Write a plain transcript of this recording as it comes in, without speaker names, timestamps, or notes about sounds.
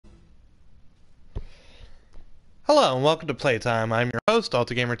Hello and welcome to Playtime. I'm your host,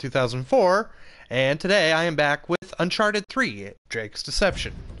 AltaGamer2004, and today I am back with Uncharted 3, Drake's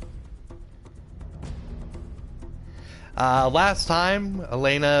Deception. Last time,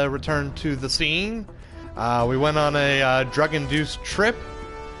 Elena returned to the scene. We went on a drug-induced trip,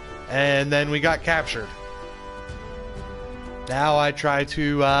 and then we got captured. Now I try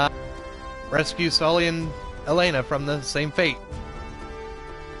to rescue Sully and Elena from the same fate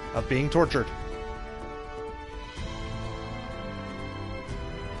of being tortured.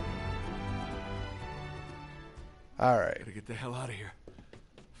 Alright. Gotta get the hell out of here.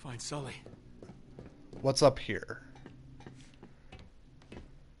 Find Sully. What's up here?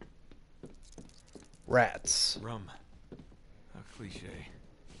 Rats. Rum. How cliche.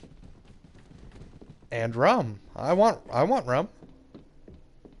 And rum. I want rum.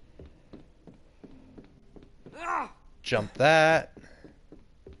 Jump that.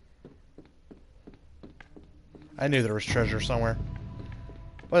 I knew there was treasure somewhere.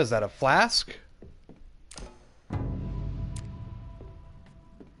 What is that, a flask?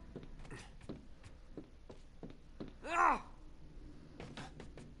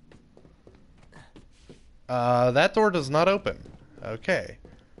 That door does not open. Okay.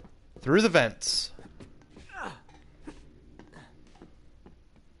 Through the vents.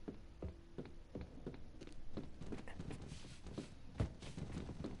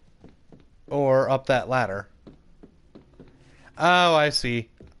 Or up that ladder. Oh, I see.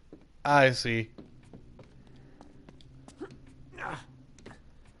 I see.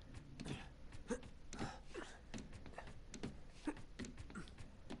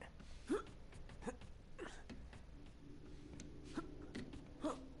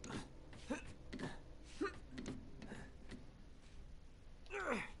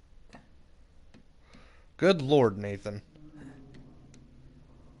 Good Lord, Nathan.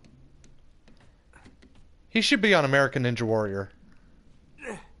 He should be on American Ninja Warrior.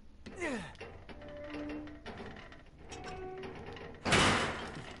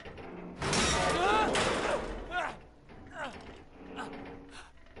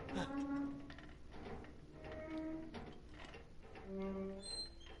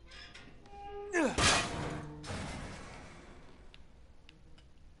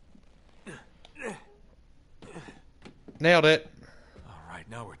 Nailed it. Alright,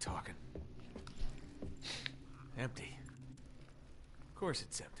 now we're talking. Empty. Of course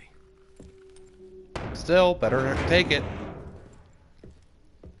it's empty. Still, better take it.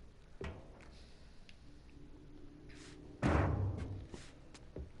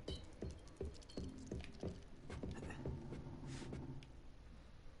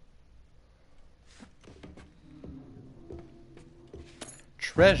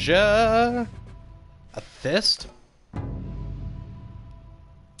 Treasure. A fist?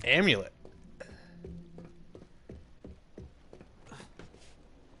 Amulet.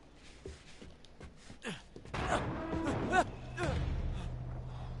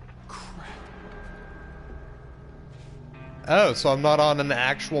 Oh, so I'm not on an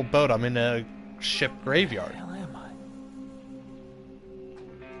actual boat. I'm in a ship graveyard. Where the hell am I?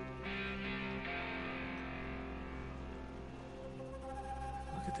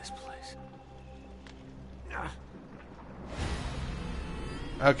 Look at this place.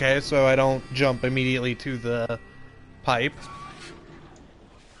 Okay, so I don't jump immediately to the pipe.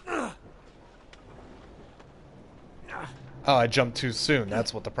 Oh, I jumped too soon.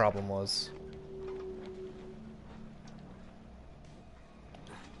 That's what the problem was.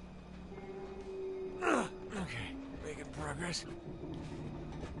 Okay, making progress.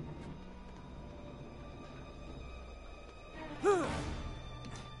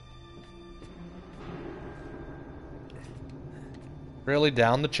 Really,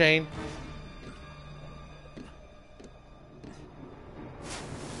 down the chain?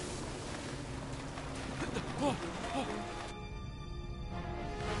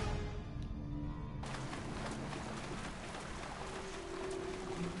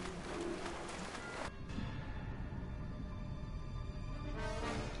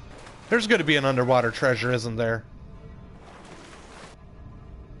 There's going to be an underwater treasure, isn't there?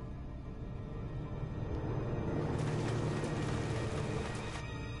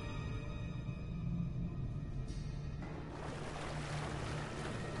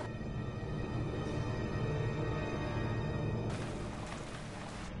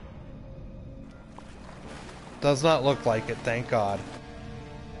 Does not look like it, thank God.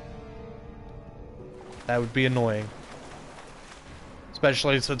 That would be annoying.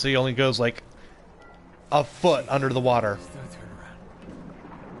 Especially since he only goes like a foot under the water. Turn around.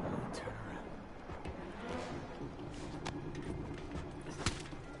 Turn around.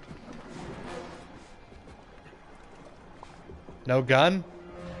 No gun?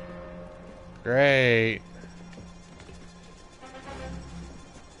 Great.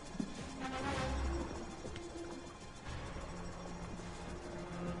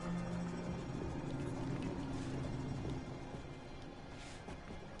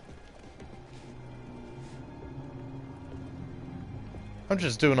 I'm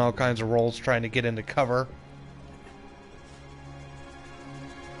just doing all kinds of rolls trying to get into cover.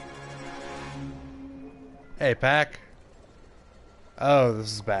 Hey, Pack. Oh,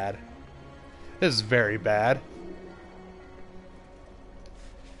 this is bad. This is very bad.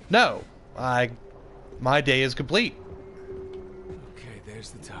 No, my day is complete. Okay, there's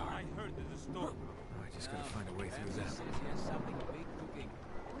the tower. I heard there's a storm. I just gotta find a way through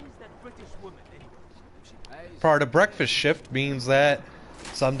that. Part of breakfast shift means that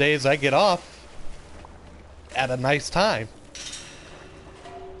some days I get off at a nice time.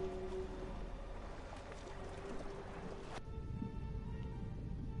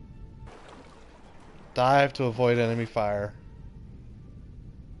 Dive to avoid enemy fire.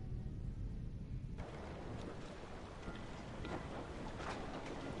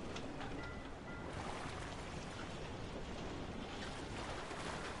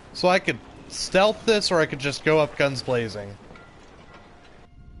 So I could stealth this, or I could just go up guns blazing.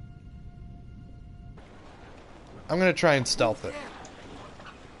 I'm gonna try and stealth it.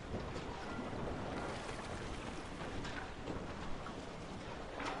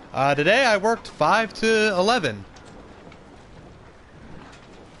 Today I worked 5 to 11.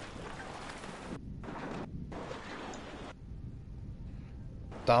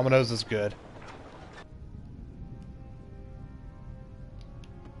 Domino's is good.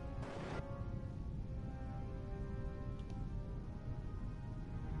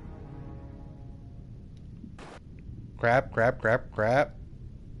 Crap, crap, crap, crap.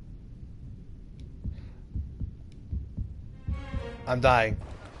 I'm dying.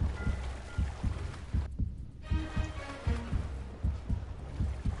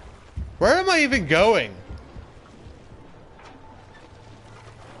 Where am I even going?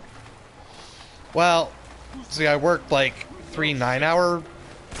 Well, see, I worked like 3 9-hour...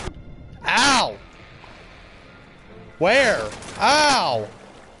 Ow! Where? Ow!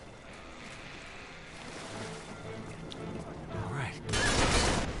 All right.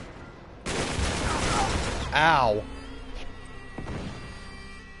 Ow.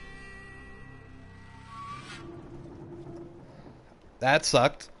 That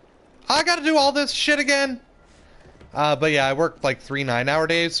sucked. I gotta do all this shit again? But yeah, I worked like 3 9-hour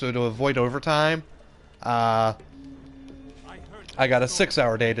days, so to avoid overtime, I got a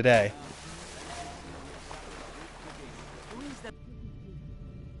 6-hour day today.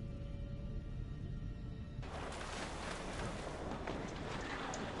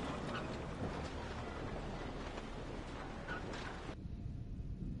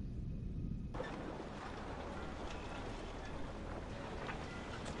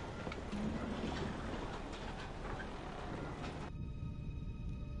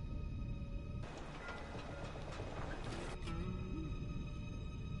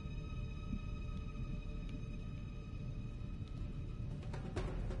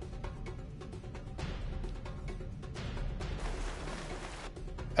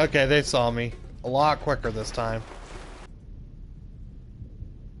 Okay, they saw me. A lot quicker this time.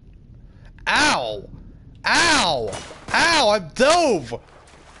 Ow! Ow! Ow! I dove! All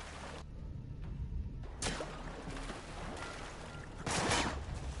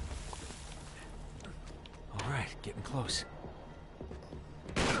right, getting close.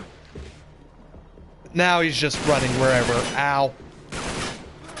 Now he's just running wherever. Ow.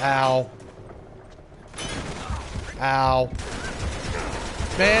 Ow. Ow.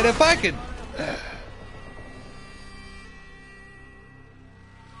 Man, if I could...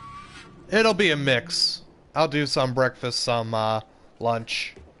 It'll be a mix. I'll do some breakfast, some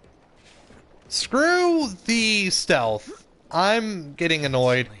lunch. Screw the stealth. I'm getting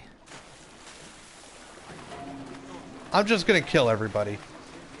annoyed. I'm just gonna kill everybody.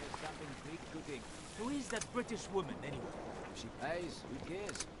 Who is that British woman anyway? If she pays, who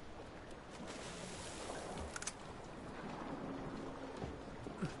cares?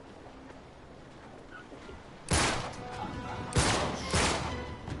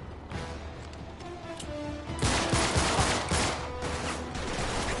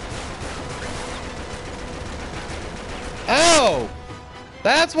 Oh!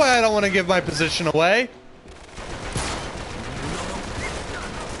 That's why I don't want to give my position away.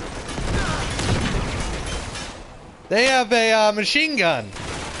 They have a machine gun.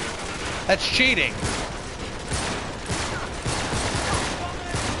 That's cheating.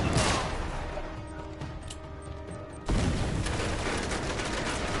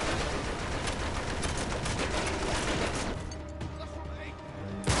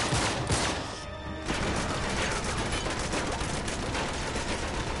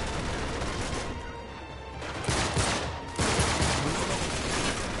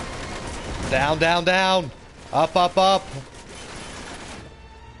 Down, down, down. Up, up, up.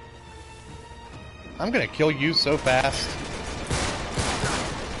 I'm gonna kill you so fast.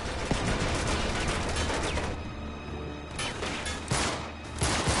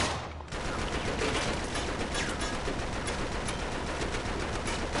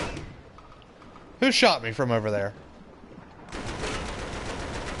 Who shot me from over there?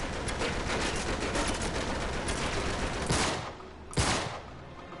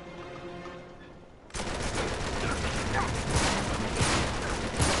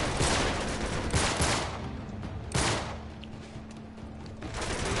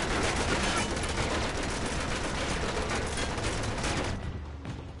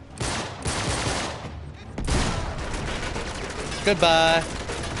 Goodbye.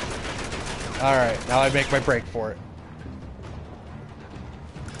 Alright, now I make my break for it.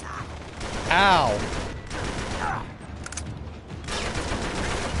 Ow!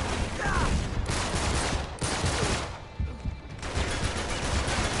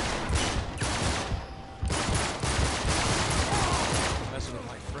 Messing with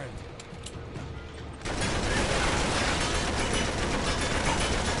my friend.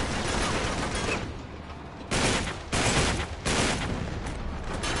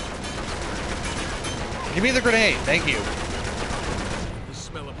 Give me the grenade, thank you. The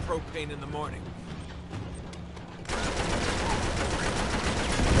smell of propane in the morning.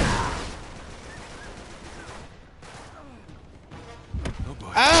 Oh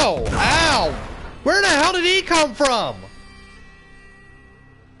boy. Ow! Ow! Where the hell did he come from?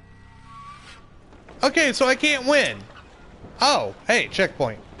 Okay, so I can't win. Oh, hey,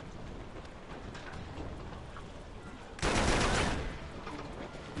 checkpoint.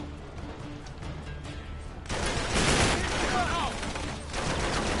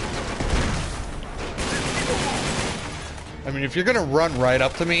 I mean, if you're gonna run right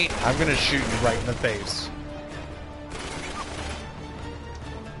up to me, I'm gonna shoot you right in the face.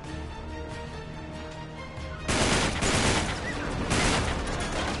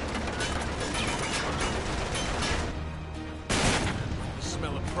 The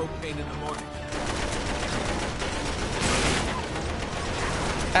smell of propane in the morning.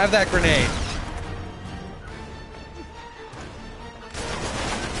 Have that grenade.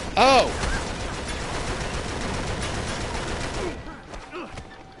 Oh!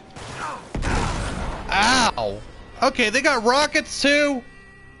 Ow! Okay, they got rockets too?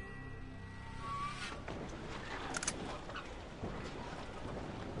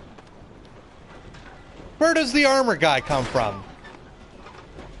 Where does the armor guy come from?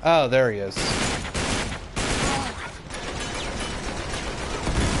 Oh, there he is.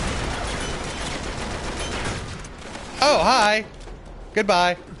 Oh, hi!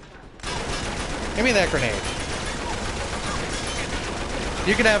 Goodbye. Give me that grenade.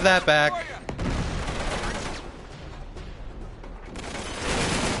 You can have that back.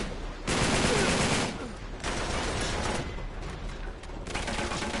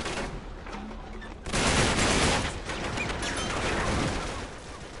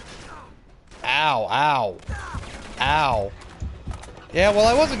 Ow, ow. Ow. Yeah, well,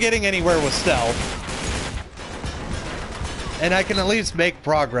 I wasn't getting anywhere with stealth. And I can at least make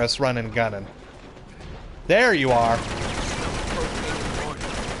progress running and gunning. There you are.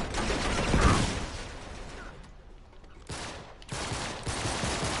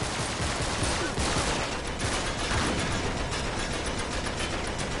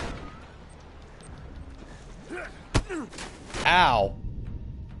 Ow.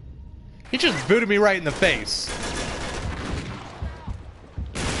 He just booted me right in the face.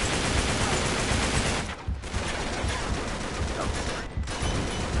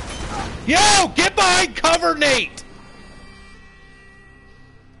 Yo! Get behind cover, Nate!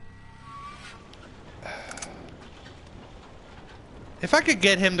 If I could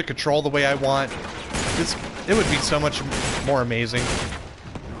get him to control the way I want, it would be so much more amazing.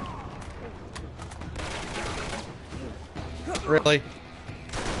 Really?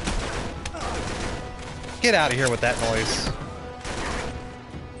 Get out of here with that noise.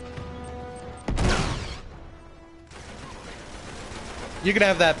 You can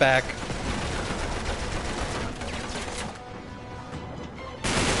have that back.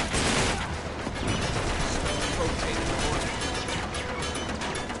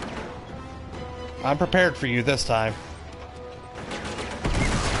 I'm prepared for you this time.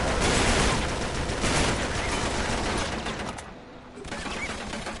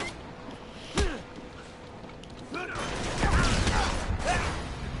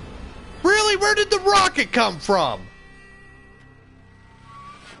 Really? Where did the rocket come from?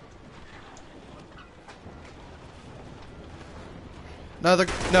 No,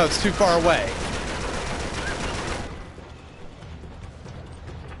 no, it's too far away.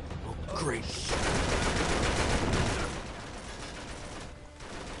 Oh, great.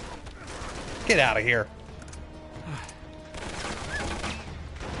 Get out of here.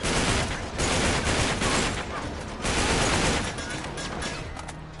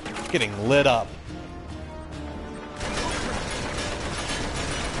 Getting lit up.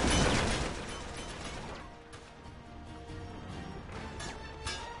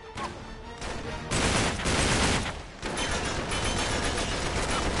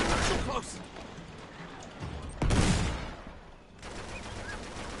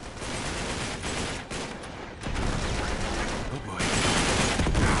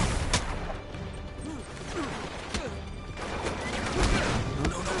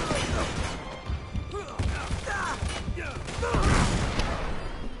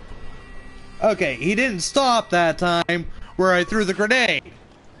 Okay, he didn't stop that time where I threw the grenade.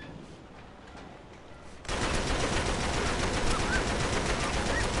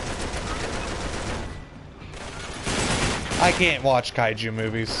 I can't watch kaiju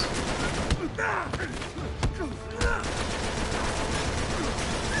movies.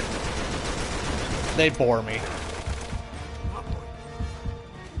 They bore me.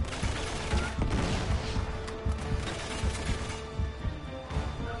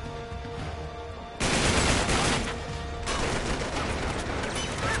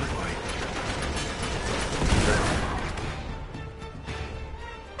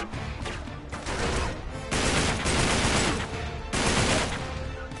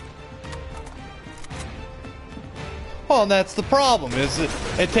 Well, and that's the problem, is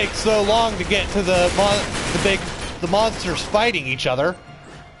it takes so long to get to the monsters fighting each other.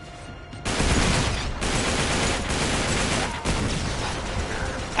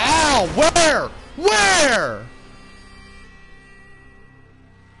 Ow! Where? Where?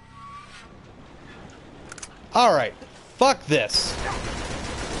 Alright. Fuck this.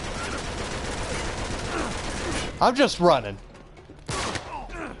 I'm just running.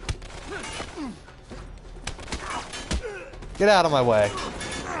 Get out of my way.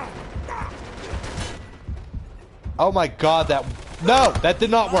 Oh my god, no, that did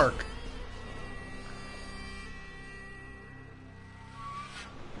not work.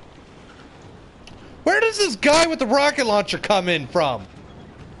 Where does this guy with the rocket launcher come in from?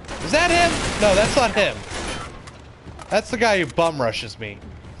 Is that him? No, that's not him. That's the guy who bum rushes me.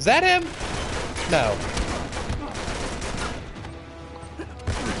 Is that him? No.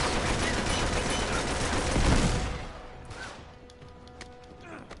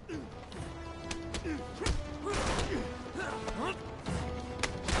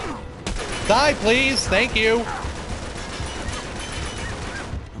 Die, please. Thank you.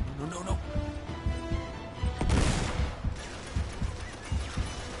 No.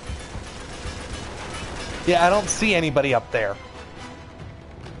 Yeah, I don't see anybody up there.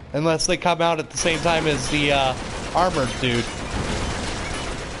 Unless they come out at the same time as the armored dude.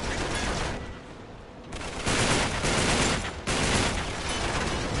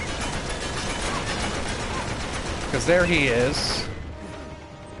 Because there he is.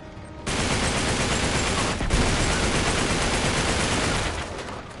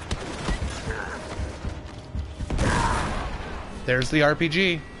 There's the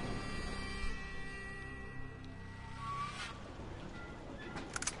RPG.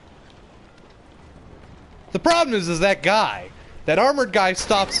 The problem is that guy, that armored guy,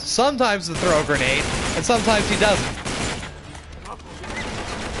 stops sometimes to throw a grenade, and sometimes he doesn't.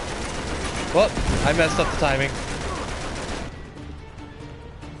 Well, I messed up the timing.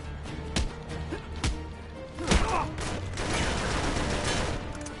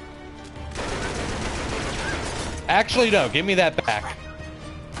 Actually, no. Give me that back.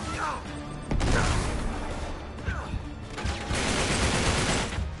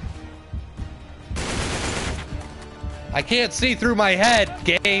 I can't see through my head,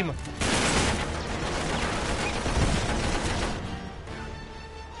 game.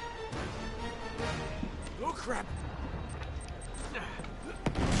 Oh, crap.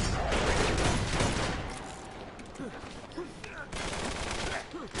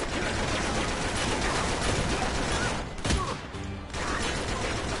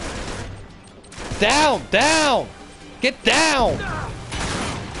 Down! Down! Get down!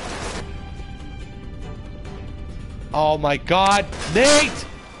 Oh my god, Nate!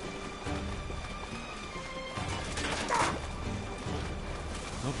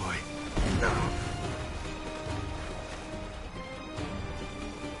 Oh boy.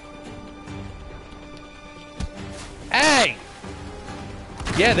 Hey!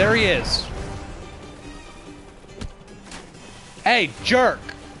 Yeah, there he is. Hey, jerk!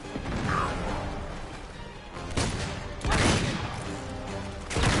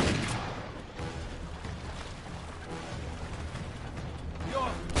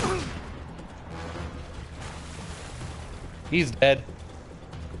 He's dead.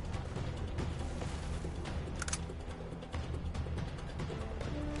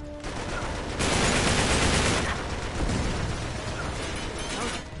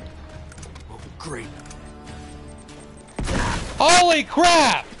 Oh, great. Holy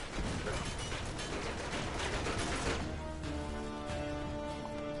crap!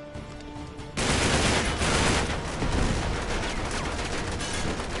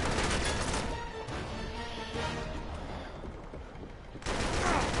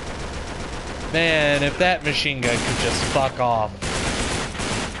 Man, if that machine gun could just fuck off.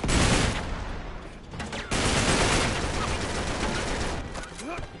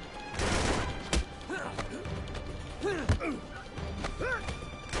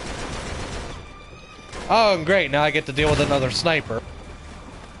 Oh, great, now I get to deal with another sniper.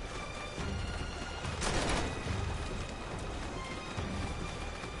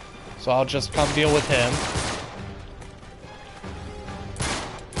 So I'll just come deal with him.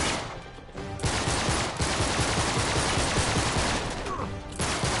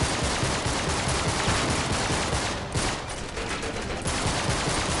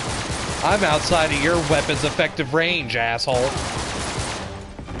 I'm outside of your weapon's effective range, asshole.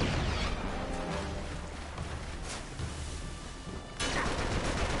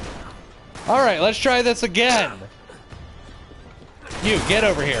 Alright, let's try this again. You, get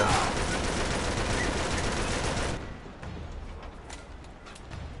over here.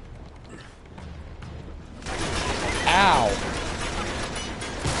 Ow.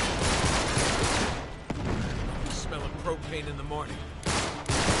 Smelling propane in the morning.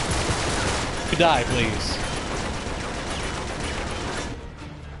 You die, please.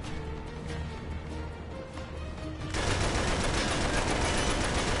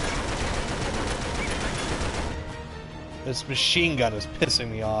 This machine gun is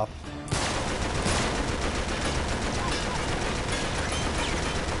pissing me off.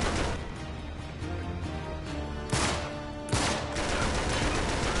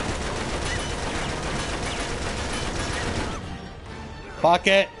 Fuck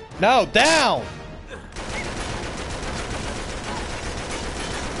it. No, down!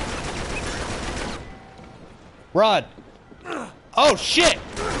 Run! Oh, shit!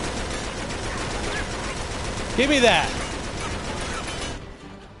 Give me that!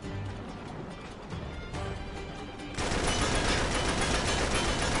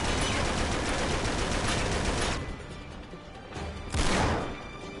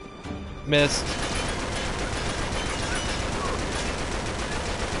 Missed.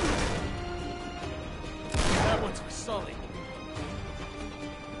 That one's for Sully.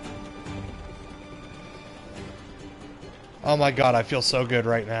 Oh my god, I feel so good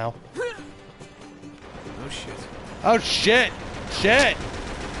right now. Oh shit. Oh shit! Shit!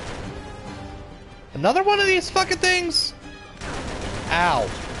 Another one of these fucking things? Ow.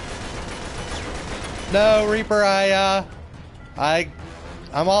 No, Reaper, I'm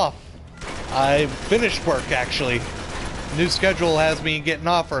off. I finished work, actually. New schedule has me getting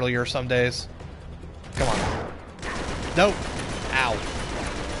off earlier some days. Come on. Nope. Ow.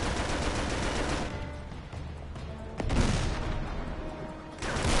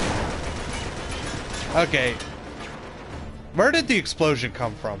 Okay. Where did the explosion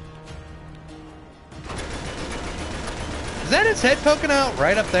come from? Is that his head poking out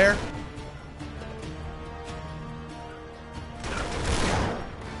right up there?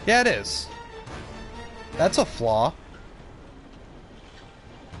 Yeah, it is. That's a flaw.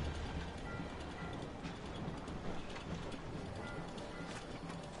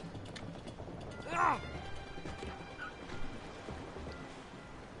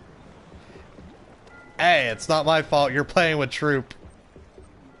 Hey, it's not my fault. You're playing with Troop.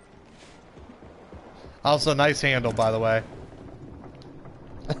 Also, nice handle, by the way.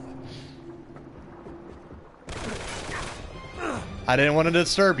 I didn't want to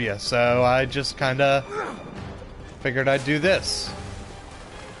disturb you, so I just kind of figured I'd do this.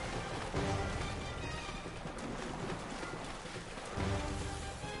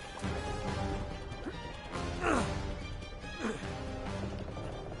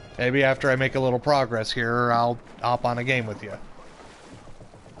 Maybe after I make a little progress here, I'll hop on a game with you.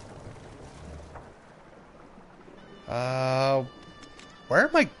 Where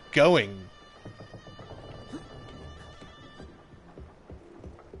am I going?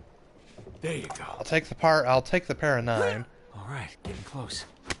 There you go. I'll take the pair of 9. All right, getting close.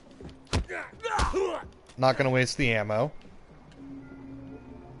 Not gonna waste the ammo.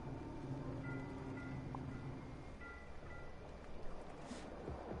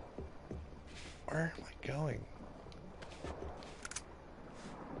 Where am I going?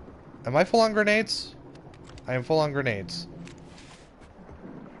 Am I full on grenades? I am full on grenades.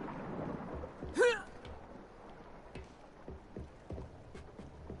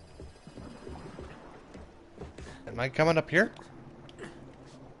 Am I coming up here?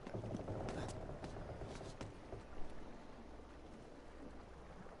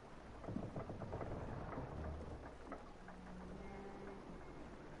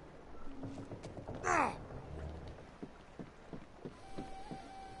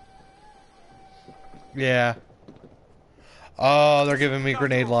 Yeah. Oh, they're giving me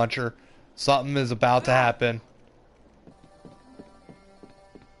grenade launcher. Something is about to happen.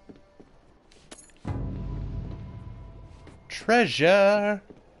 Treasure.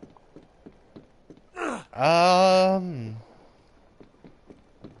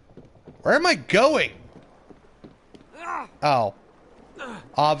 Where am I going? Oh.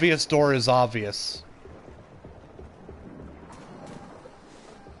 Obvious door is obvious.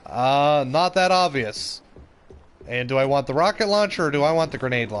 Not that obvious. And do I want the rocket launcher or do I want the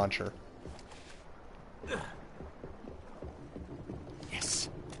grenade launcher? Yes.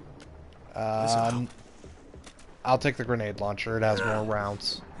 I'll take the grenade launcher. It has more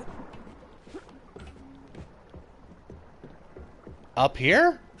rounds. Up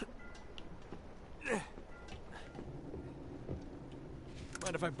here?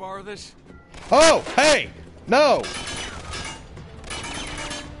 Mind if I borrow this? Oh, hey! No!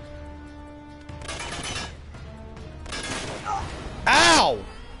 Ow!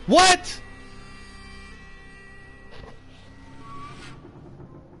 What?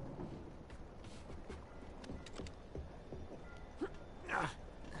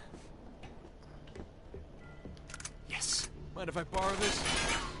 Yes. Mind if I borrow this?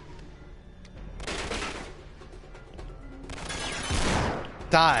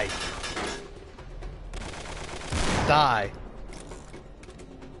 Die. Die.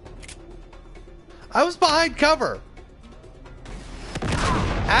 I was behind cover.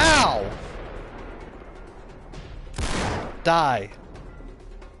 Ow! Die.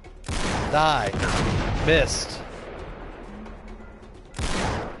 Die. Missed.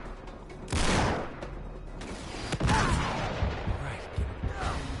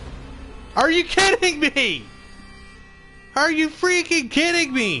 Are you kidding me? Are you freaking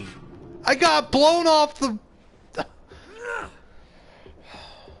kidding me? I got blown off the...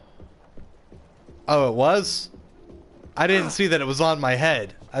 Oh, it was? I didn't see that it was on my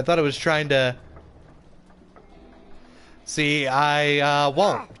head. I thought it was trying to... See, I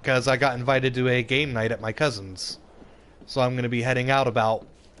won't, because I got invited to a game night at my cousin's. So I'm going to be heading out about,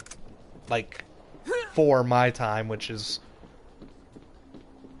 like, 4 my time, which is...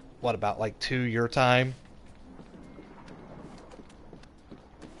 What, about, like, 2 your time?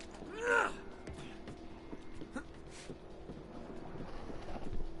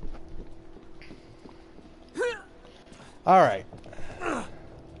 Alright.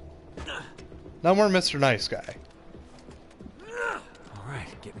 No more Mr. Nice Guy.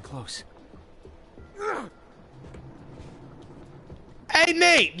 Alright, getting close. Hey,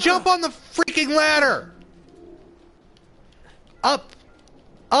 Nate! Jump on the freaking ladder! Up!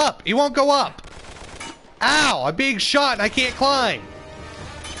 Up! He won't go up! Ow! I'm being shot and I can't climb!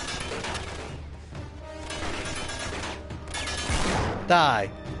 Die.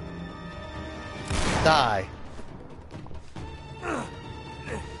 Die.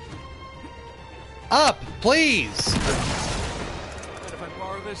 Up! Please! Mind if I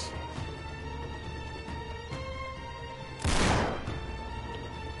borrow this?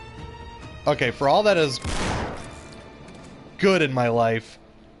 Okay, for all that is good in my life,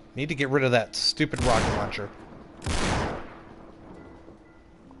 need to get rid of that stupid rocket launcher.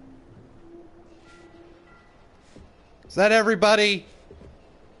 Is that everybody?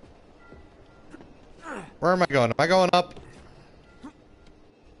 Where am I going? Am I going up?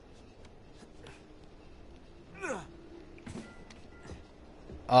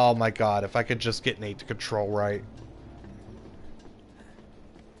 Oh my god, if I could just get Nate to control right.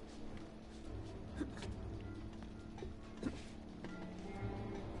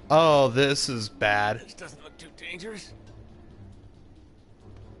 Oh, this is bad. This doesn't look too dangerous.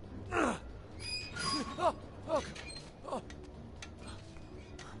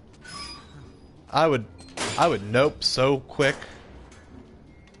 I would nope so quick.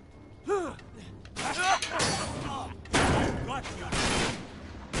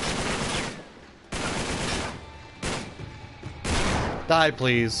 Die,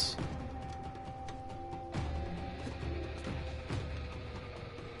 please.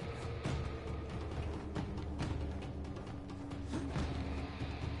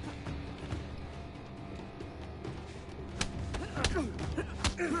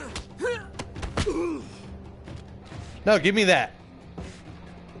 No, give me that.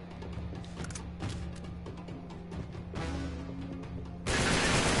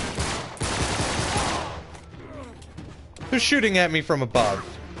 Who's shooting at me from above?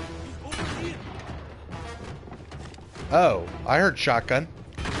 Oh, I heard shotgun.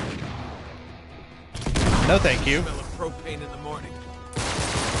 No, thank you. Smell of propane in the morning.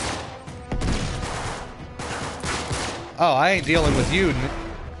 Oh, I ain't dealing with you.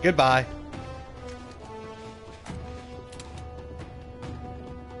 Goodbye.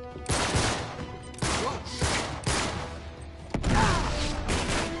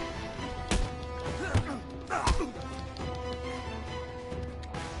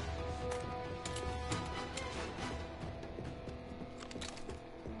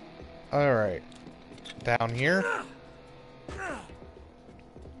 All right. Down here.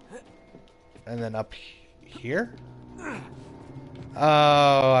 And then up here.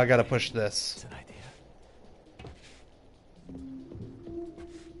 Oh, I gotta push this. That's an idea.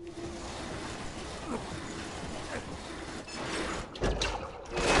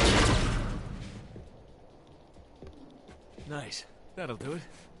 Nice. That'll do it.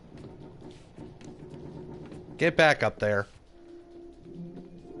 Get back up there.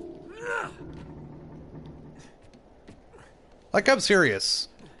 Like, I'm serious.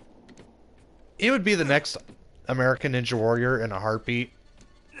 It would be the next American Ninja Warrior in a heartbeat.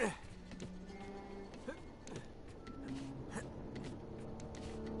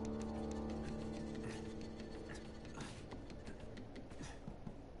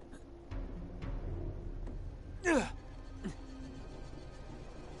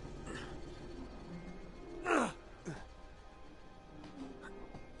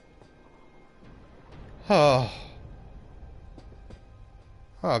 Oh.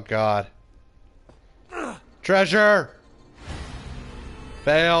 Oh, God. Treasure!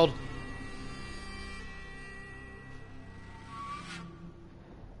 Failed.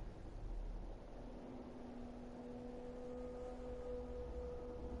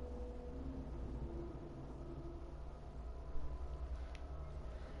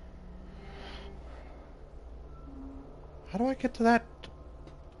 How do I get to that?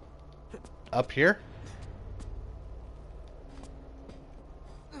 Up here?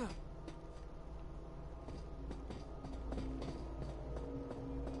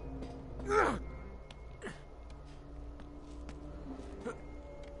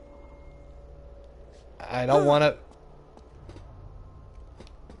 I don't want to...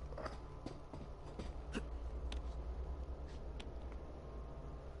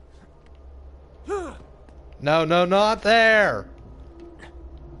 No, no, not there!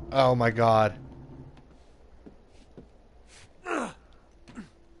 Oh my God.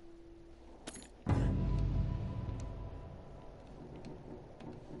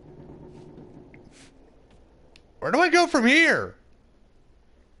 Where do I go from here?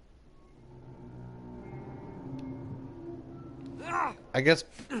 I guess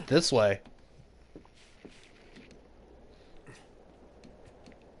this way.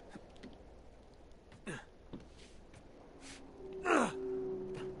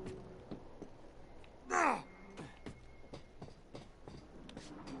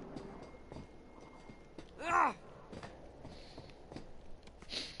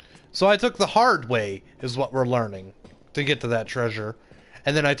 So I took the hard way, is what we're learning, to get to that treasure.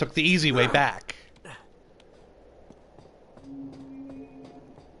 And then I took the easy way back.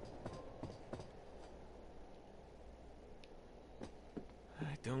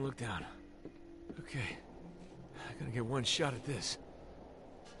 Alright, don't look down. Okay. I gotta get one shot at this.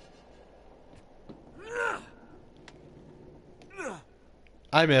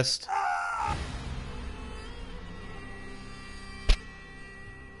 I missed.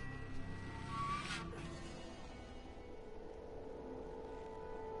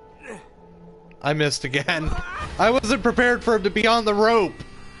 I missed again. I wasn't prepared for him to be on the rope.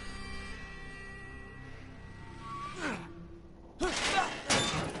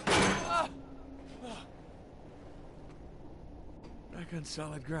 Back on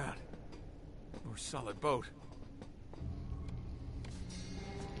solid ground. Or solid boat.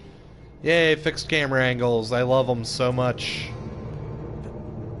 Yay, fixed camera angles. I love them so much.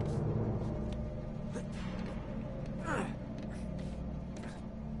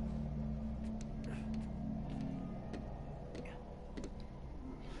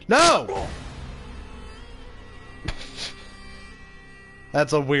 No!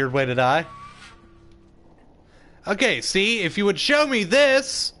 That's a weird way to die. Okay, see, if you would show me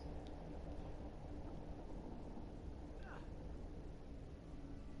this...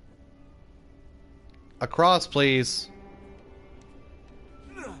 Across, please.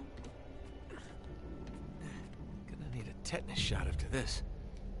 tetanus shot after this.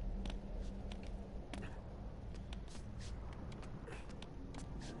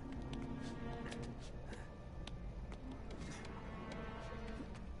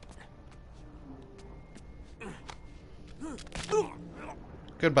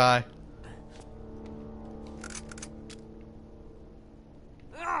 Goodbye.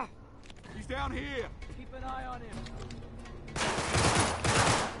 He's down here. Keep an eye on him.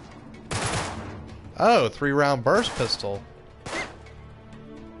 Oh, 3-round burst pistol.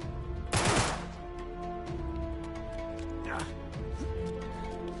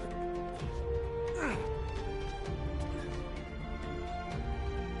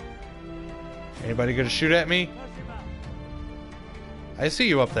 Anybody gonna shoot at me? I see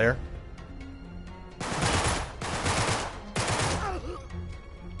you up there.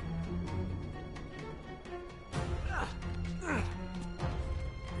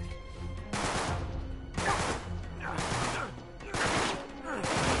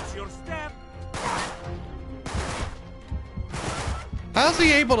 How's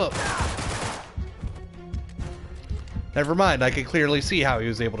he able to... Never mind, I can clearly see how he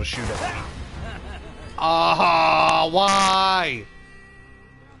was able to shoot at me. Ah, why?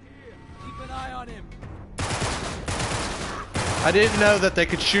 Keep an eye on him. I didn't know that they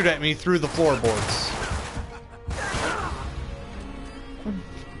could shoot at me through the floorboards.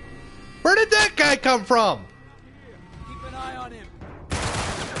 Where did that guy come from? Keep an eye on him.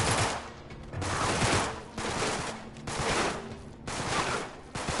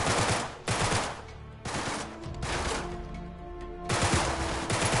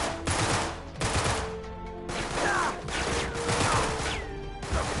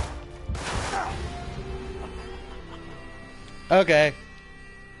 Okay.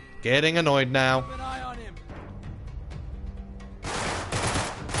 Getting annoyed now. Keep an eye on him.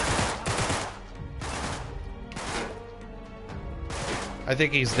 I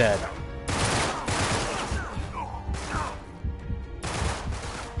think he's dead.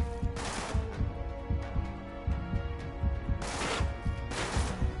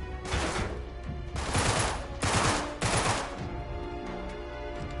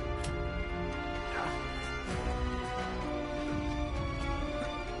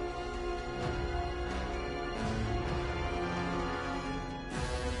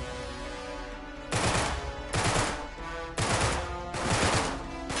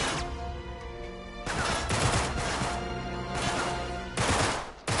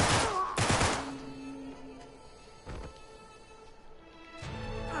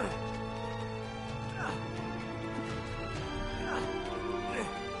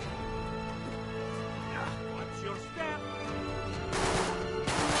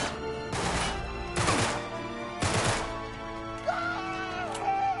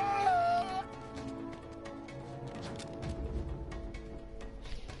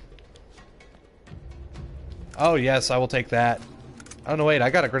 Oh yes, I will take that. Oh no, wait,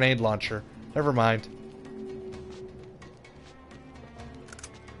 I got a grenade launcher. Never mind.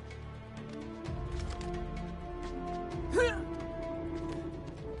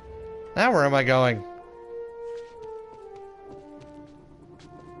 Now where am I going?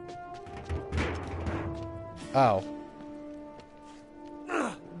 Oh.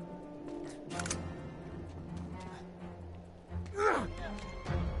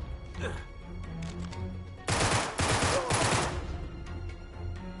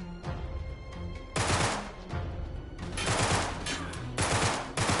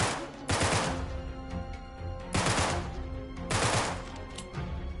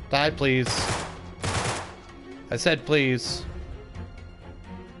 Die, please. I said please.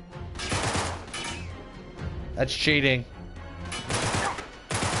 That's cheating.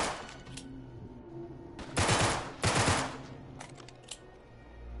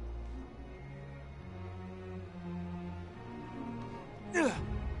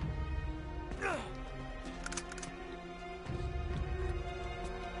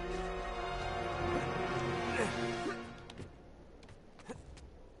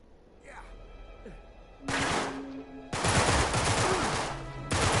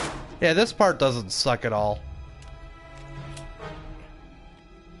 Yeah, this part doesn't suck at all.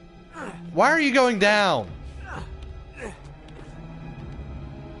 Why are you going down?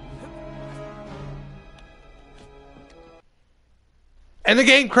 And the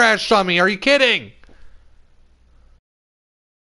game crashed on me. Are you kidding?